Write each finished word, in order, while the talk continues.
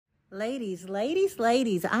Ladies,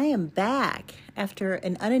 I am back after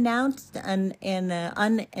an unannounced and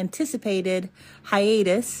unanticipated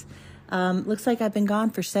hiatus. Looks like I've been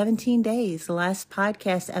gone for 17 days. The last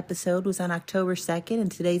podcast episode was on October 2nd, and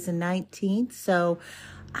today's the 19th. So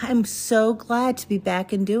I'm so glad to be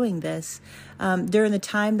back and doing this. During the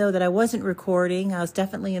time, though, that I wasn't recording, I was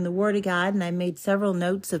definitely in the Word of God, and I made several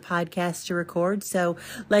notes of podcasts to record. So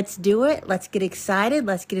let's do it. Let's get excited.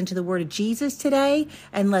 Let's get into the Word of Jesus today,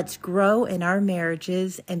 and let's grow in our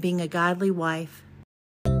marriages and being a godly wife.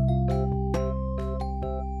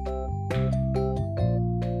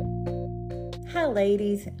 Hi,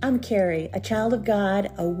 ladies. I'm Carrie, a child of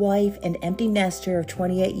God, a wife, and empty nester of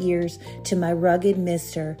 28 years to my rugged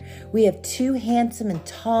mister. We have 2 handsome and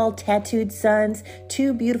tall tattooed sons,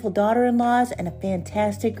 2 beautiful daughter-in-laws, and a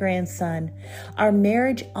fantastic grandson. Our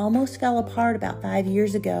marriage almost fell apart about 5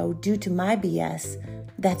 years ago due to my BS.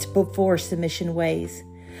 That's before submission ways.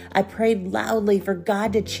 I prayed loudly for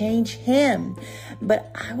God to change him,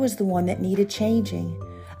 but I was the one that needed changing.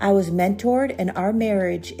 I was mentored, and our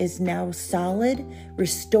marriage is now solid,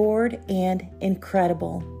 restored, and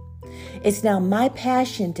incredible. It's now my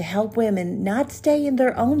passion to help women not stay in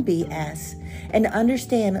their own BS and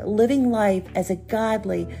understand living life as a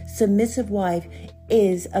godly, submissive wife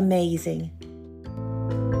is amazing.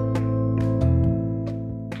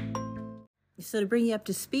 So to bring you up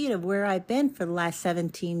to speed of where I've been for the last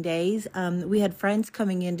 17 days, we had friends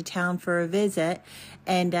coming into town for a visit,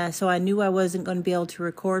 and so I knew I wasn't going to be able to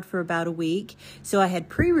record for about a week. So I had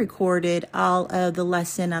pre-recorded all of the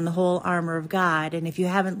lesson on the whole armor of God, and if you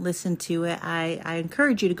haven't listened to it, I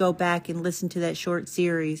encourage you to go back and listen to that short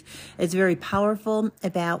series. It's very powerful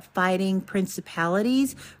about fighting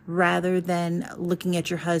principalities rather than looking at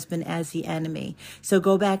your husband as the enemy. So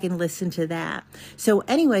go back and listen to that. So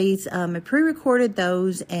anyways, I pre-recorded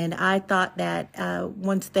those, and I thought that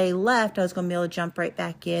once they left, I was going to be able to jump right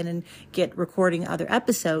back in and get recording other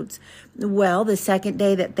episodes. Well, the second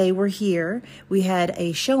day that they were here, we had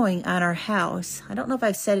a showing on our house. I don't know if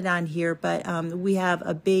I've said it on here, but we have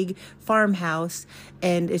a big farmhouse,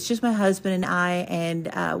 and it's just my husband and I,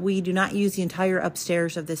 and we do not use the entire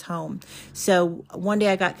upstairs of this home. So one day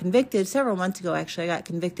I got convicted, several months ago actually, I got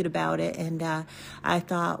convicted about it, and I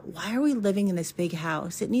thought, why are we living in this big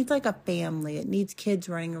house? It needs like a family. It needs kids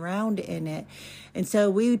running around in it. And so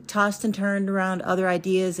we tossed and turned around other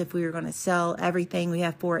ideas if we were going to sell everything. We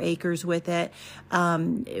have 4 acres with it,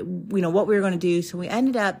 what we were going to do. So we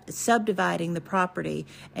ended up subdividing the property,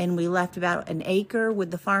 and we left about an acre with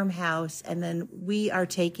the farmhouse, and then we are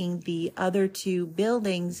taking the other 2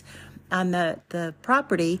 buildings on the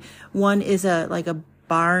property. One is a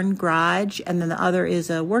barn garage, and then the other is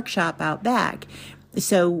a workshop out back.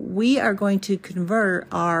 So we are going to convert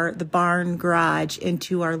the barn garage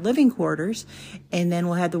into our living quarters, and then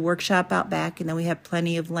we'll have the workshop out back, and then we have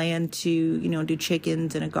plenty of land to, do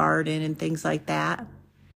chickens and a garden and things like that.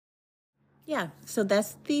 Yeah, so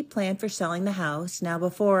that's the plan for selling the house. Now,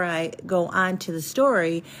 before I go on to the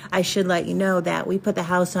story, I should let you know that we put the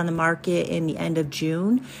house on the market in the end of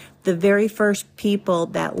June. The very first people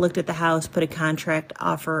that looked at the house put a contract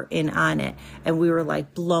offer in on it, and we were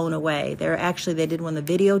like blown away. They did one of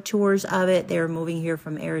the video tours of it. They were moving here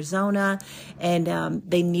from Arizona, and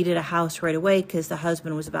they needed a house right away because the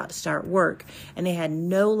husband was about to start work, and they had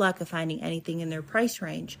no luck of finding anything in their price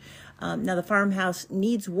range. Now the farmhouse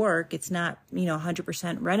needs work. It's not,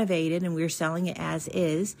 100% renovated, and we're selling it as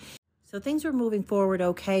is. So things were moving forward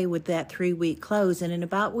okay with that 3-week close. And in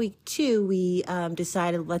about week 2, we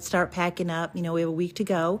decided, let's start packing up. We have a week to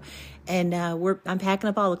go. And I'm packing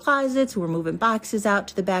up all the closets. We're moving boxes out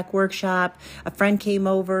to the back workshop. A friend came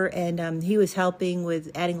over, and he was helping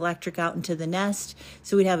with adding electric out into the nest.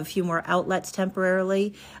 So we'd have a few more outlets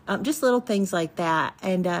temporarily. Just little things like that.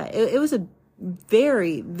 And it was a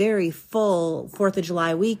very, very full 4th of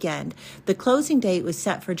July weekend. The closing date was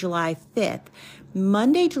set for July 5th.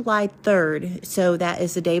 Monday, July 3rd, so that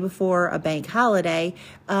is the day before a bank holiday,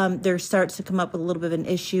 there starts to come up with a little bit of an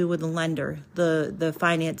issue with the lender, the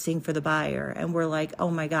financing for the buyer. And we're like,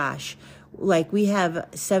 oh my gosh, we have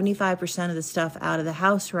 75% of the stuff out of the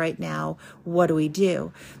house right now. What do we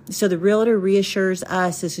do? So the realtor reassures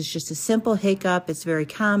us this is just a simple hiccup. It's very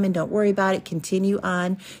common. Don't worry about it. Continue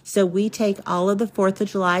on. So we take all of the 4th of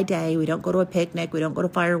July day. We don't go to a picnic. We don't go to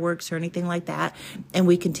fireworks or anything like that. And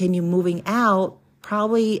we continue moving out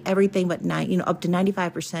probably everything but up to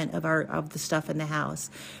 95% of the stuff in the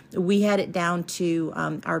house. We had it down to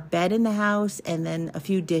our bed in the house and then a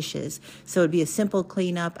few dishes. So it'd be a simple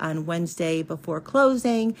cleanup on Wednesday before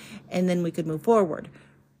closing, and then we could move forward.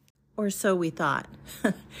 Or so we thought.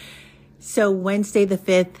 So Wednesday the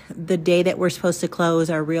 5th, the day that we're supposed to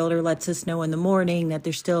close, our realtor lets us know in the morning that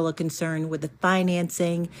there's still a concern with the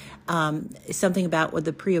financing, something about with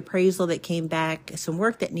the pre-appraisal that came back, some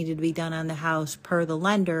work that needed to be done on the house per the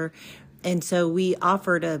lender. And so we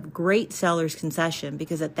offered a great seller's concession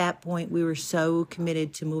because at that point we were so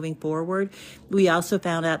committed to moving forward. We also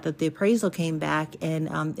found out that the appraisal came back and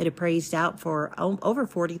it appraised out for over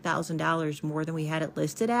 $40,000 more than we had it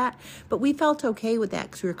listed at. But we felt okay with that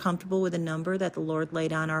because we were comfortable with the number that the Lord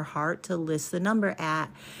laid on our heart to list the number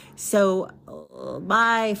at. So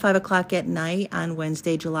by 5 o'clock at night on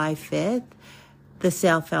Wednesday, July 5th, the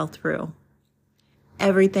sale fell through.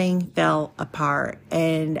 Everything fell apart,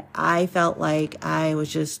 and I felt like I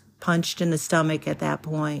was just punched in the stomach at that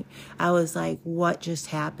point. I was like, what just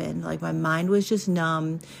happened? Like my mind was just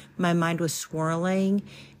numb. My mind was swirling.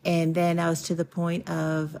 And then I was to the point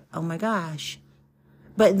of, oh my gosh.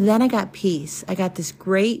 But then I got peace. I got this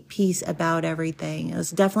great peace about everything. It was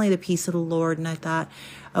definitely the peace of the Lord. And I thought,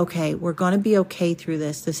 okay, we're going to be okay through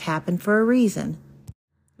this. This happened for a reason.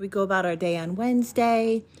 We go about our day on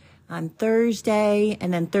Wednesday, on Thursday,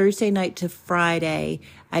 and then Thursday night to Friday,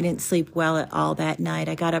 I didn't sleep well at all that night.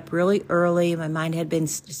 I got up really early. My mind had been,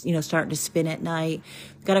 starting to spin at night.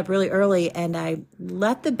 Got up really early and I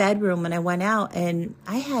left the bedroom and I went out and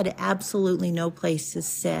I had absolutely no place to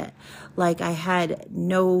sit. Like I had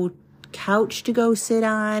no couch to go sit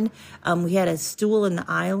on. We had a stool in the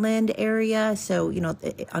island area, so,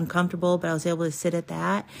 uncomfortable, but I was able to sit at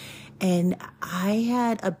that. And I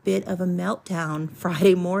had a bit of a meltdown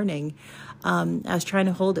Friday morning. I was trying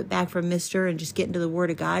to hold it back from Mister and just get into the Word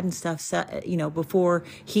of God and stuff, before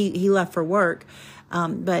he left for work.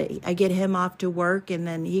 But I get him off to work and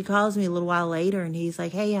then he calls me a little while later and he's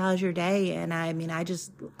like, hey, how's your day? And I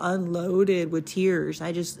just unloaded with tears.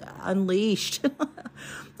 I just unleashed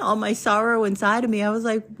all my sorrow inside of me. I was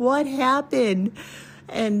like, what happened?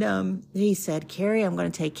 And he said, Carrie, I'm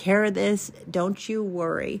going to take care of this. Don't you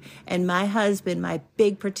worry. And my husband, my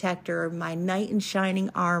big protector, my knight in shining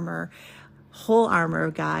armor, whole armor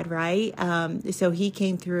of God, right? So he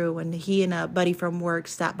came through and he and a buddy from work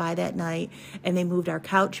stopped by that night and they moved our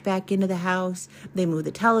couch back into the house. They moved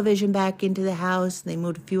the television back into the house. They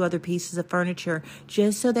moved a few other pieces of furniture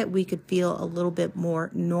just so that we could feel a little bit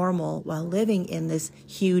more normal while living in this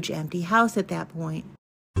huge empty house at that point.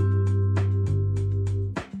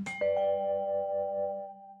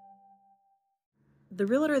 The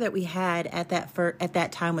realtor that we had at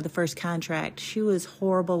that time with the first contract, she was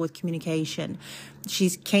horrible with communication.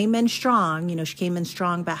 She came in strong, she came in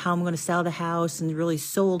strong about how I'm going to sell the house and really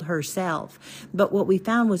sold herself. But what we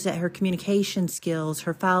found was that her communication skills,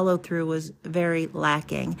 her follow through was very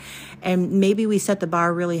lacking. And maybe we set the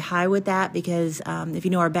bar really high with that because if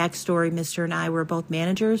you know our backstory, Mr. and I were both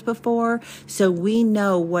managers before. So we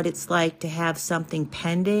know what it's like to have something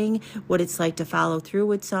pending, what it's like to follow through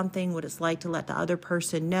with something, what it's like to let the other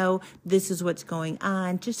person know this is what's going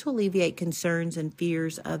on, just to alleviate concerns and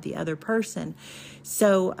fears of the other person.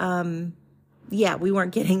 So, we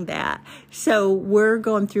weren't getting that. So we're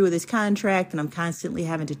going through this contract and I'm constantly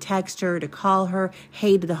having to text her, to call her.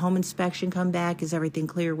 Hey, did the home inspection come back? Is everything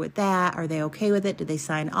clear with that? Are they okay with it? Did they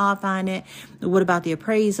sign off on it? What about the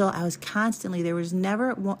appraisal? I was constantly, there was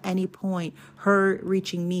never at any point her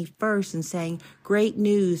reaching me first and saying, great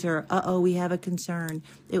news, or, we have a concern.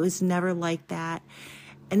 It was never like that.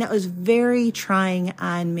 And that was very trying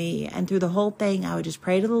on me. And through the whole thing, I would just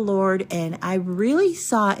pray to the Lord. And I really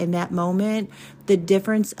saw in that moment the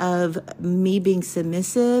difference of me being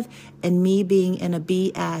submissive and me being in a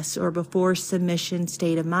BS or before submission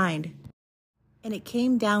state of mind. And it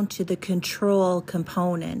came down to the control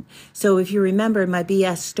component. So if you remember my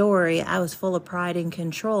BS story, I was full of pride and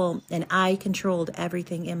control, and I controlled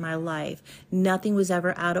everything in my life. Nothing was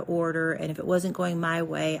ever out of order, and if it wasn't going my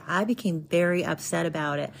way, I became very upset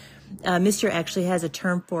about it. Mr. actually has a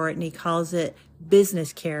term for it, and he calls it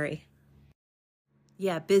business carry.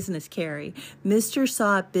 Yeah, business carry. Mr.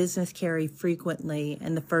 saw business carry frequently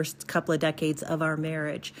in the first couple of decades of our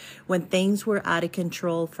marriage. When things were out of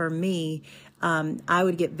control for me, I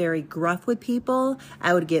would get very gruff with people.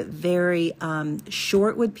 I would get very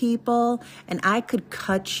short with people, and I could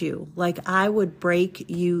cut you. Like I would break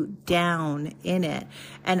you down in it.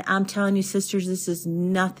 And I'm telling you, sisters, this is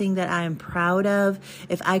nothing that I am proud of.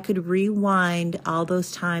 If I could rewind all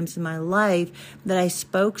those times in my life that I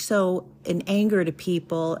spoke so in anger to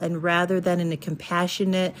people, and rather than in a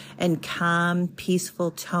compassionate and calm,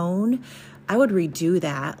 peaceful tone, I would redo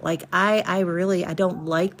that. Like I don't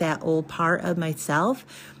like that old part of myself.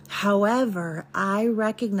 However, I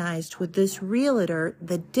recognized with this realtor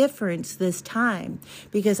the difference this time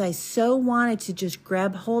because I so wanted to just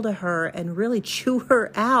grab hold of her and really chew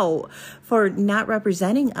her out for not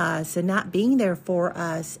representing us and not being there for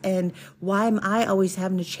us. And why am I always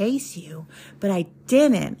having to chase you? But I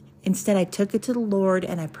didn't. Instead, I took it to the Lord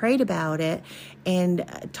and I prayed about it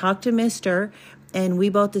and talked to Mr. And we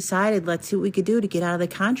both decided, let's see what we could do to get out of the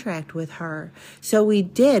contract with her. So we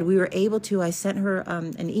did. We were able to. I sent her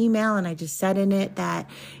an email and I just said in it that,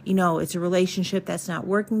 it's a relationship that's not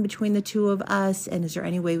working between the two of us. And is there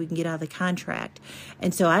any way we can get out of the contract?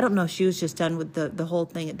 And so I don't know if she was just done with the whole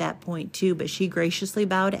thing at that point too, but she graciously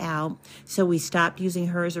bowed out. So we stopped using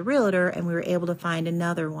her as a realtor and we were able to find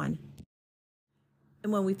another one.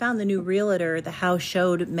 And when we found the new realtor, the house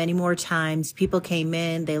showed many more times. People came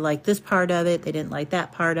in, they liked this part of it, they didn't like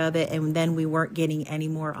that part of it, and then we weren't getting any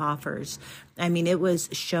more offers. I mean, it was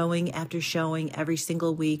showing after showing every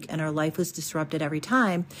single week, and our life was disrupted every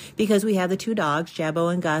time because we have the two dogs,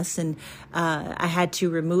 Jabbo and Gus, and I had to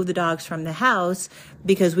remove the dogs from the house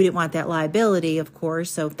because we didn't want that liability, of course.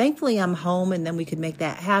 So thankfully I'm home and then we could make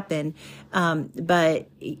that happen. But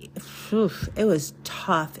it was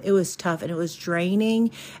tough. It was tough and it was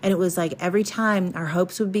draining. And it was like every time our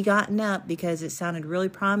hopes would be gotten up because it sounded really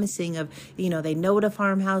promising of, they know what a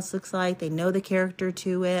farmhouse looks like. They know the character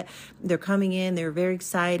to it. They're coming in. They're very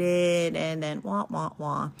excited. And then wah, wah,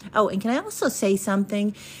 wah. Oh, and can I also say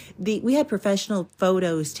something? We had professional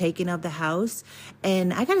photos taken of the house.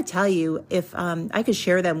 And I got to tell you, if I could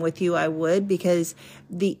share them with you, I would, because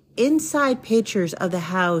the inside pictures of the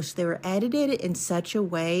house, they were edited in such a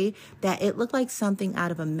way that it looked like something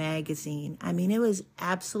out of a magazine. I mean, it was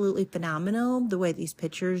absolutely phenomenal the way these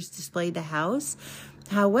pictures displayed the house.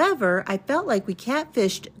 However, I felt like we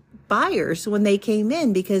catfished buyers when they came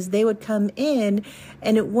in because they would come in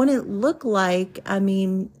and it wouldn't look like,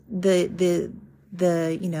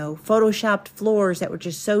 the photoshopped floors that were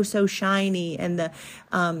just so shiny, and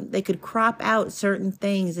they could crop out certain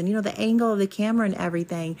things, and the angle of the camera and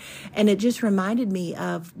everything. And it just reminded me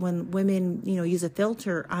of when women use a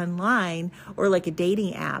filter online or like a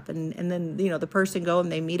dating app, and then the person go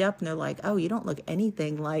and they meet up and they're like, oh, you don't look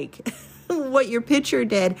anything like what your picture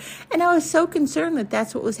did. And I was so concerned that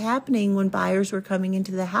that's what was happening when buyers were coming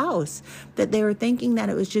into the house, that they were thinking that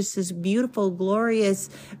it was just this beautiful, glorious,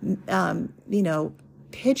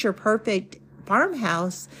 picture perfect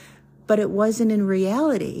farmhouse, but it wasn't in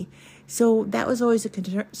reality. So that was always a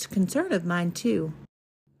concern of mine too.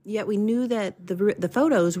 Yet we knew that the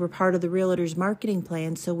photos were part of the realtor's marketing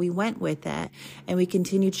plan, so we went with that. And we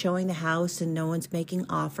continued showing the house, and no one's making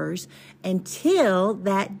offers until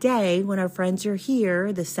that day when our friends are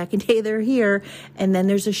here, the second day they're here, and then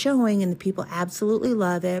there's a showing, and the people absolutely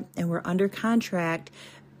love it, and we're under contract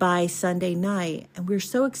by Sunday night. And we're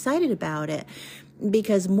so excited about it.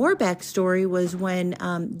 Because more backstory was when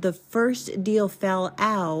the first deal fell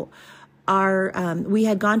out, we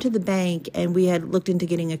had gone to the bank and we had looked into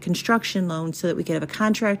getting a construction loan so that we could have a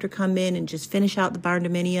contractor come in and just finish out the barn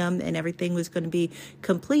dominium, and everything was going to be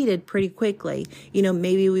completed pretty quickly.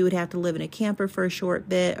 Maybe we would have to live in a camper for a short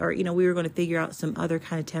bit, or, we were going to figure out some other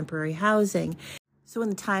kind of temporary housing. So in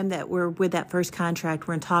the time that we're with that first contract,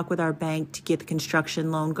 we're in talk with our bank to get the construction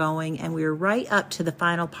loan going. And we were right up to the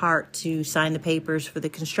final part to sign the papers for the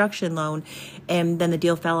construction loan. And then the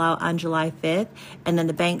deal fell out on July 5th. And then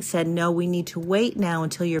the bank said, no, we need to wait now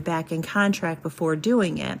until you're back in contract before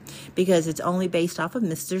doing it, because it's only based off of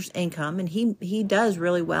Mr.'s income. And he does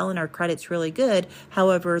really well and our credit's really good.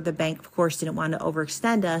 However, the bank, of course, didn't want to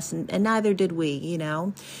overextend us, and neither did we,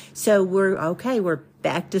 So we're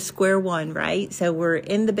back to square one, right? So we're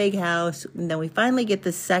in the big house, and then we finally get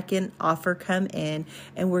the second offer come in,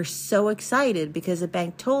 and we're so excited because the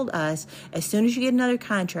bank told us, as soon as you get another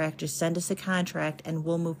contract, just send us a contract and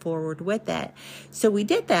we'll move forward with that. So we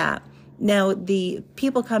did that. Now, the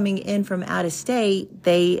people coming in from out of state,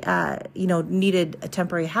 they, needed a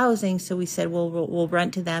temporary housing. So we said, well, we'll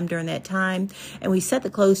rent to them during that time. And we set the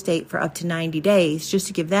close date for up to 90 days just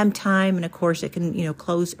to give them time. And of course, it can,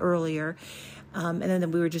 close earlier. And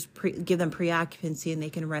then we were just give them pre-occupancy and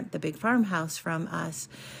they can rent the big farmhouse from us.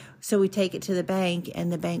 So we take it to the bank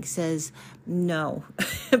and the bank says no,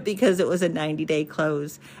 because it was a 90-day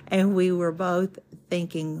close. And we were both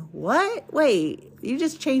thinking, what? Wait, you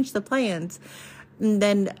just changed the plans. And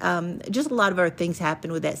then just a lot of other things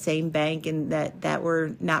happened with that same bank and that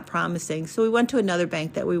were not promising. So we went to another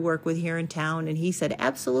bank that we work with here in town, and he said,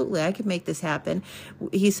 absolutely, I could make this happen.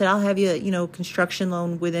 He said, I'll have you, construction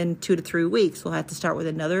loan within 2 to 3 weeks. We'll have to start with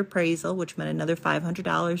another appraisal, which meant another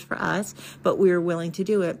 $500 for us, but we were willing to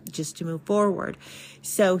do it just to move forward.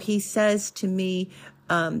 So he says to me,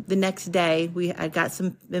 The next day I got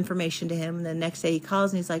some information to him, and the next day he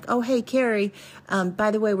calls and he's like, oh, hey, Carrie,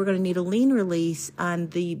 by the way, we're going to need a lien release on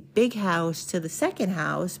the big house to the second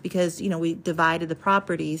house because, we divided the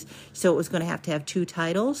properties. So it was going to have two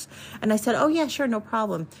titles. And I said, oh yeah, sure. No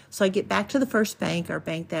problem. So I get back to the first bank, our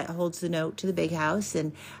bank that holds the note to the big house.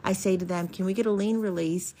 And I say to them, can we get a lien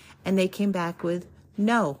release? And they came back with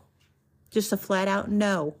no, just a flat out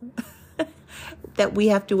no. That we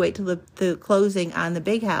have to wait till the closing on the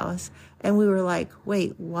big house. And we were like,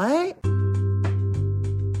 wait, what?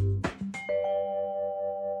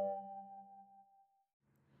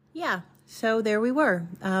 Yeah. So there we were.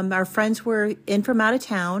 Our friends were in from out of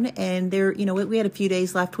town, and we had a few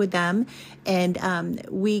days left with them, and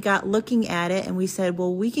we got looking at it, and we said,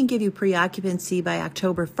 well, we can give you pre-occupancy by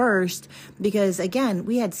October 1st, because again,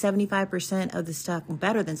 we had 75% of the stuff,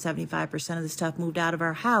 better than 75% of the stuff moved out of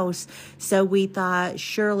our house. So we thought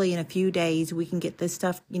surely in a few days we can get this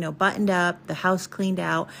stuff, buttoned up, the house cleaned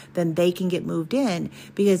out, then they can get moved in,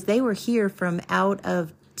 because they were here from out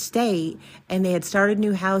of state and they had started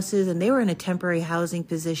new houses and they were in a temporary housing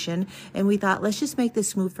position. And we thought, let's just make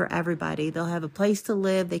this move for everybody. They'll have a place to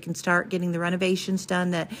live. They can start getting the renovations done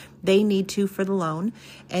that they need to for the loan.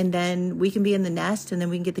 And then we can be in the nest, and then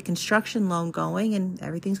we can get the construction loan going, and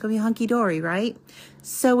everything's going to be hunky dory, right?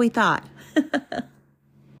 So we thought.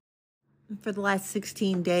 For the last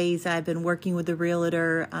 16 days, I've been working with the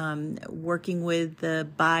realtor, working with the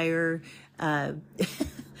buyer,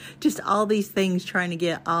 just all these things, trying to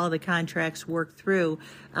get all the contracts worked through.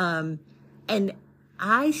 And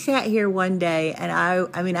I sat here one day, and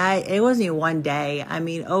it wasn't even one day.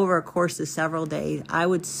 Over a course of several days, I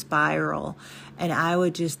would spiral, and I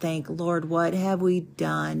would just think, Lord, what have we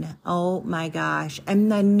done? Oh my gosh.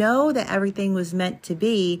 And I know that everything was meant to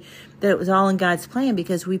be, that it was all in God's plan,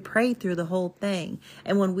 because we prayed through the whole thing.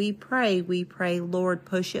 And when we pray, Lord,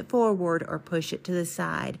 push it forward or push it to the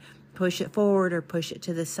side. Push it forward or push it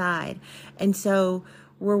to the side. And so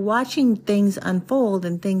we're watching things unfold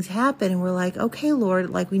and things happen, and we're like, okay, Lord,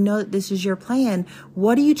 we know that this is your plan.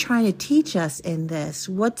 What are you trying to teach us in this?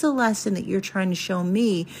 What's a lesson that you're trying to show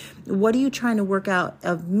me? What are you trying to work out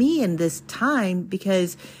of me in this time?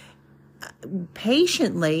 Because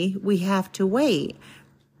patiently we have to wait.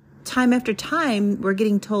 Time after time, we're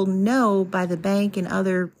getting told no by the bank and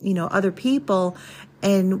other people.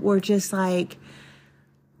 And we're just like,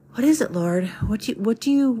 what is it, Lord? What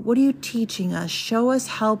are you teaching us? Show us,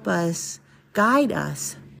 help us, guide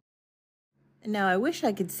us. Now, I wish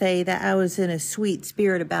I could say that I was in a sweet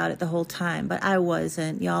spirit about it the whole time, but I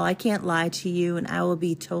wasn't. Y'all, I can't lie to you, and I will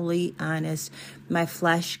be totally honest. My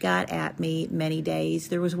flesh got at me many days.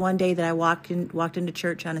 There was one day that I walked into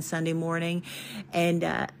church on a Sunday morning, and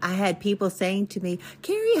I had people saying to me,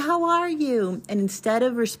 Carrie, how are you? And instead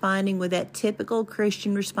of responding with that typical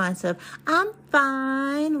Christian response of, I'm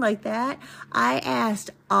fine, like that, I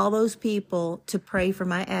asked all those people to pray for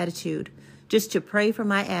my attitude. Just to pray for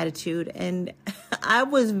my attitude. And I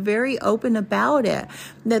was very open about it,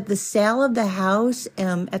 that the sale of the house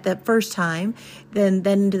at that first time, then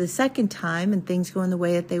into the second time, and things going the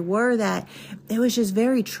way that they were, that it was just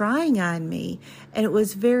very trying on me. And it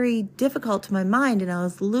was very difficult to my mind, and I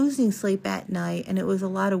was losing sleep at night, and it was a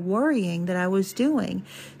lot of worrying that I was doing.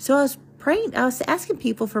 So I was praying, I was asking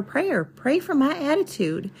people for prayer, pray for my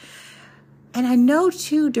attitude. And I know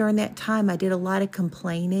too, during that time, I did a lot of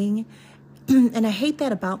complaining. And I hate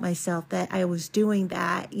that about myself, that I was doing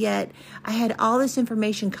that. Yet I had all this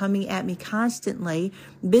information coming at me constantly.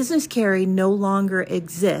 Business Carrie no longer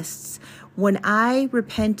exists. When I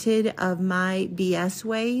repented of my BS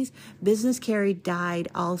ways, Business Carrie died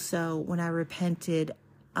also when I repented.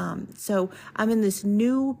 So I'm in this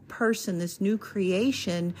new person, this new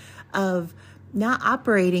creation of not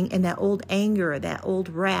operating in that old anger, that old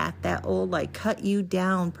wrath, that old cut you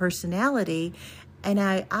down personality. And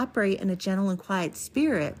I operate in a gentle and quiet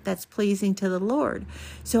spirit that's pleasing to the Lord.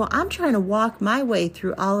 So I'm trying to walk my way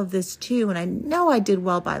through all of this too. And I know I did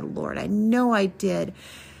well by the Lord. I know I did.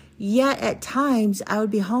 Yet at times I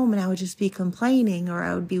would be home and I would just be complaining, or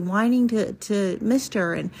I would be whining to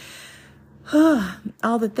Mr. and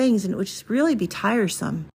all the things. And it would just really be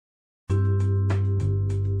tiresome.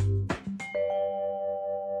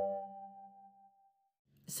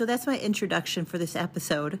 So that's my introduction for this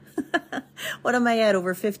episode. What am I at,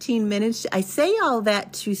 over 15 minutes? I say all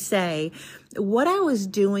that to say what I was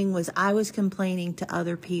doing was I was complaining to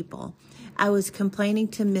other people. I was complaining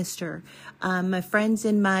to Mr. My friends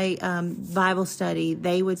in my Bible study,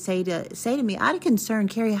 they would say to me, out of concern,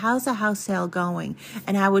 Carrie, how's the house sale going?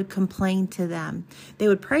 And I would complain to them. They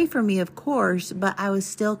would pray for me, of course, but I was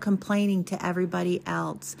still complaining to everybody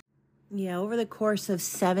else. Yeah, over the course of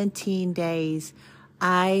 17 days,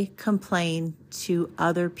 I complained to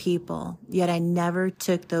other people, yet I never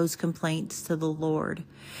took those complaints to the Lord.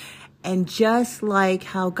 And just like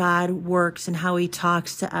how God works and how he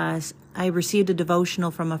talks to us, I received a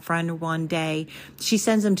devotional from a friend one day. She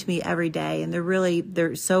sends them to me every day, and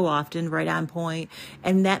they're so often right on point.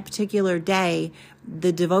 And that particular day,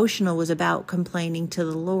 the devotional was about complaining to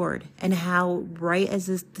the Lord, and how, right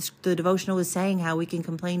as the devotional was saying, how we can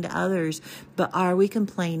complain to others, but are we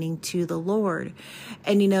complaining to the Lord?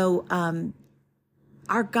 And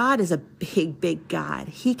our God is a big, big God.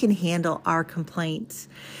 He can handle our complaints.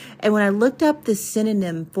 And when I looked up the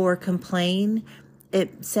synonym for complain,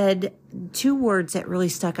 it said two words that really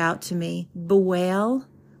stuck out to me. Bewail,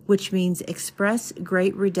 which means express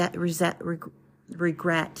great regret,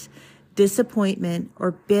 disappointment,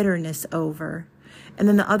 or bitterness over. And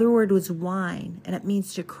then the other word was whine, and it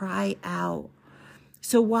means to cry out.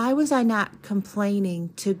 So why was I not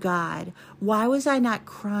complaining to God? Why was I not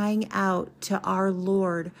crying out to our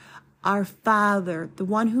Lord, our Father, the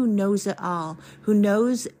one who knows it all, who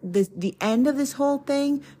knows the end of this whole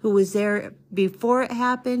thing, who was there before it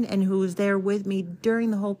happened, and who was there with me during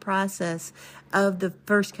the whole process of the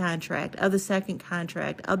first contract, of the second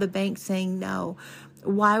contract, of the bank saying no?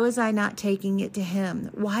 Why was I not taking it to him?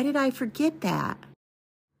 Why did I forget that?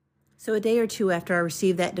 So a day or two after I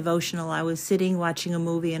received that devotional, I was sitting watching a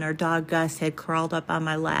movie, and our dog Gus had crawled up on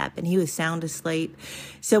my lap, and he was sound asleep.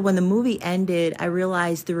 So when the movie ended, I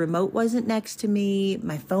realized the remote wasn't next to me.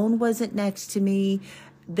 My phone wasn't next to me.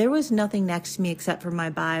 There was nothing next to me except for my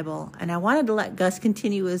Bible. And I wanted to let Gus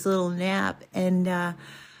continue his little nap, and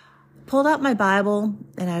pulled out my Bible,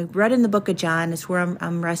 and I read in the book of John. It's where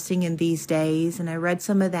I'm resting in these days. And I read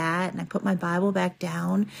some of that, and I put my Bible back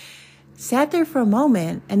down. Sat there for a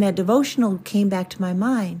moment, and that devotional came back to my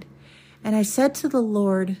mind. And I said to the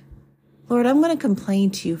Lord, Lord, I'm going to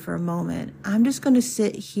complain to you for a moment. I'm just going to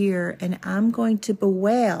sit here, and I'm going to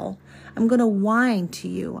bewail. I'm going to whine to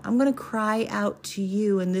you. I'm going to cry out to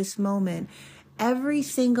you in this moment. Every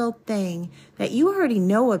single thing that you already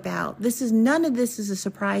know about. None of this is a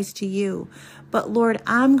surprise to you. But Lord,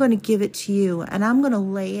 I'm going to give it to you, and I'm going to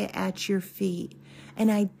lay it at your feet.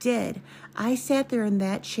 And I did. I sat there in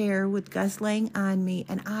that chair with Gus laying on me,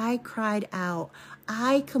 and I cried out.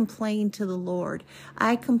 I complained to the Lord.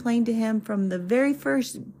 I complained to him from the very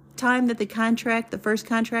first time that the first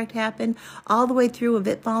contract happened, all the way through of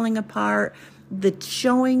it falling apart, the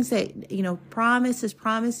showings that,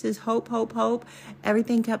 promises, hope,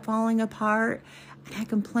 everything kept falling apart. And I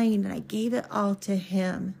complained, and I gave it all to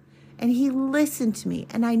him. And he listened to me,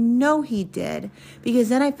 and I know he did, because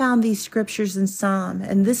then I found these scriptures in Psalm,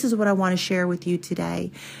 and this is what I want to share with you today.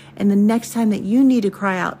 And the next time that you need to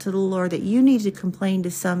cry out to the Lord, that you need to complain to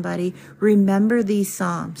somebody, remember these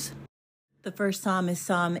Psalms. The first Psalm is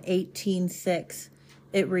Psalm 18:6.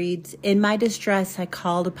 It reads, "In my distress I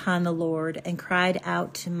called upon the Lord and cried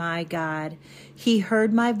out to my God. He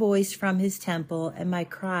heard my voice from his temple, and my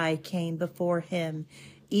cry came before him,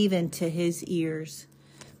 even to his ears."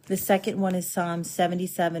 The second one is Psalm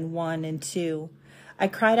 77:1 and 2. "I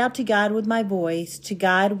cried out to God with my voice,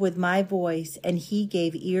 and he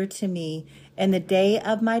gave ear to me. In the day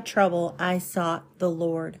of my trouble, I sought the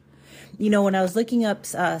Lord." When I was looking up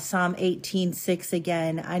Psalm 18:6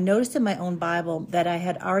 again, I noticed in my own Bible that I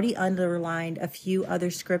had already underlined a few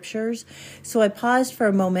other scriptures. So I paused for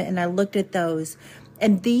a moment and I looked at those.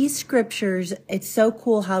 And these scriptures, it's so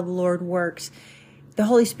cool how the Lord works. The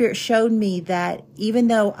Holy Spirit showed me that even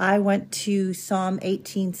though I went to Psalm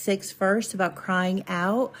 18:6 first about crying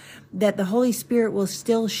out, that the Holy Spirit will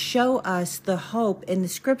still show us the hope in the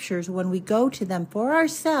scriptures when we go to them for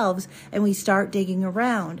ourselves and we start digging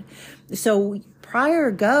around. So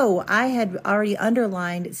I had already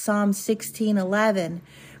underlined Psalm 16:11.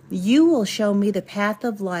 "You will show me the path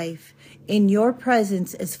of life. In your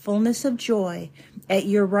presence is fullness of joy. At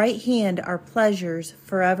your right hand are pleasures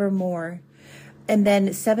forevermore." And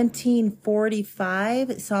then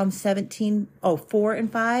 17:45, Psalm 4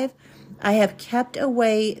 and 5. "I have kept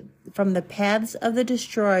away from the paths of the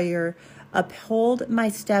destroyer. Uphold my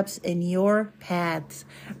steps in your paths."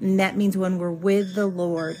 And that means when we're with the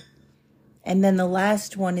Lord. And then the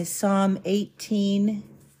last one is Psalm 30.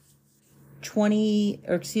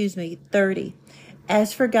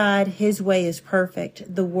 "As for God, his way is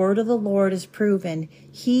perfect. The word of the Lord is proven.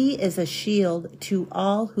 He is a shield to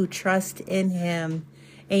all who trust in him."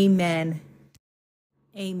 Amen.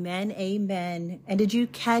 Amen. Amen. And did you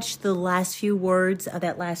catch the last few words of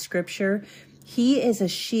that last scripture? He is a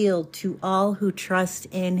shield to all who trust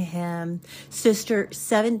in him. Sister,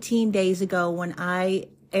 17 days ago when I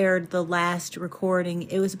aired the last recording,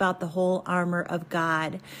 it was about the whole armor of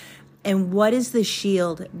God. And what is the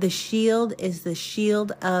shield? The shield is the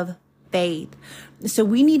shield of faith. So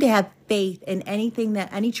we need to have faith in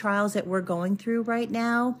any trials that we're going through right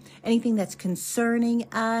now, anything that's concerning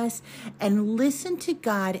us, and listen to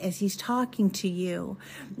God as he's talking to you.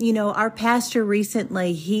 You know, our pastor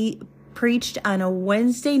recently, he preached on a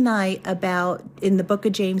Wednesday night in the book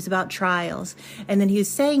of James about trials. And then he was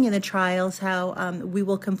saying in the trials how we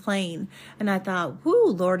will complain. And I thought, whoo,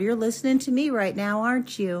 Lord, you're listening to me right now,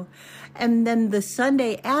 aren't you? And then the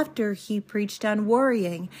Sunday after, he preached on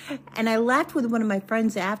worrying. And I laughed with one of my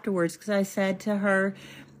friends afterwards because I said to her,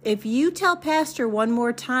 if you tell Pastor one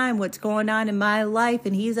more time what's going on in my life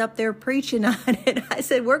and he's up there preaching on it, I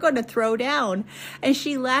said, we're going to throw down. And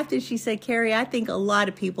she laughed and she said, Carrie, I think a lot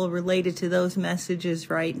of people related to those messages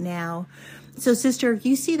right now. So sister, if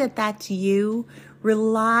you see that that's you,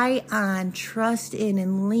 rely on, trust in,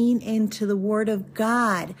 and lean into the word of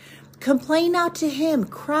God. Complain out to him,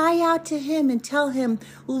 cry out to him, and tell him,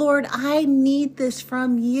 Lord, I need this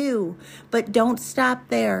from you. But don't stop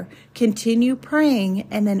there. Continue praying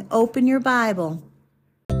and then open your Bible.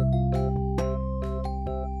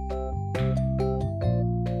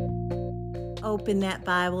 Open that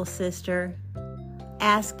Bible, sister.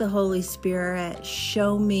 Ask the Holy Spirit,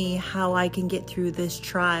 show me how I can get through this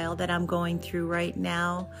trial that I'm going through right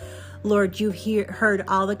now. Lord, you heard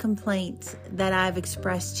all the complaints that I've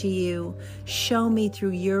expressed to you. Show me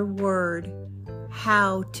through your word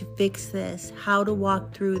how to fix this, how to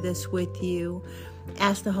walk through this with you.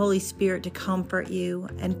 Ask the Holy Spirit to comfort you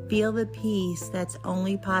and feel the peace that's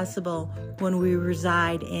only possible when we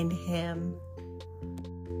reside in him.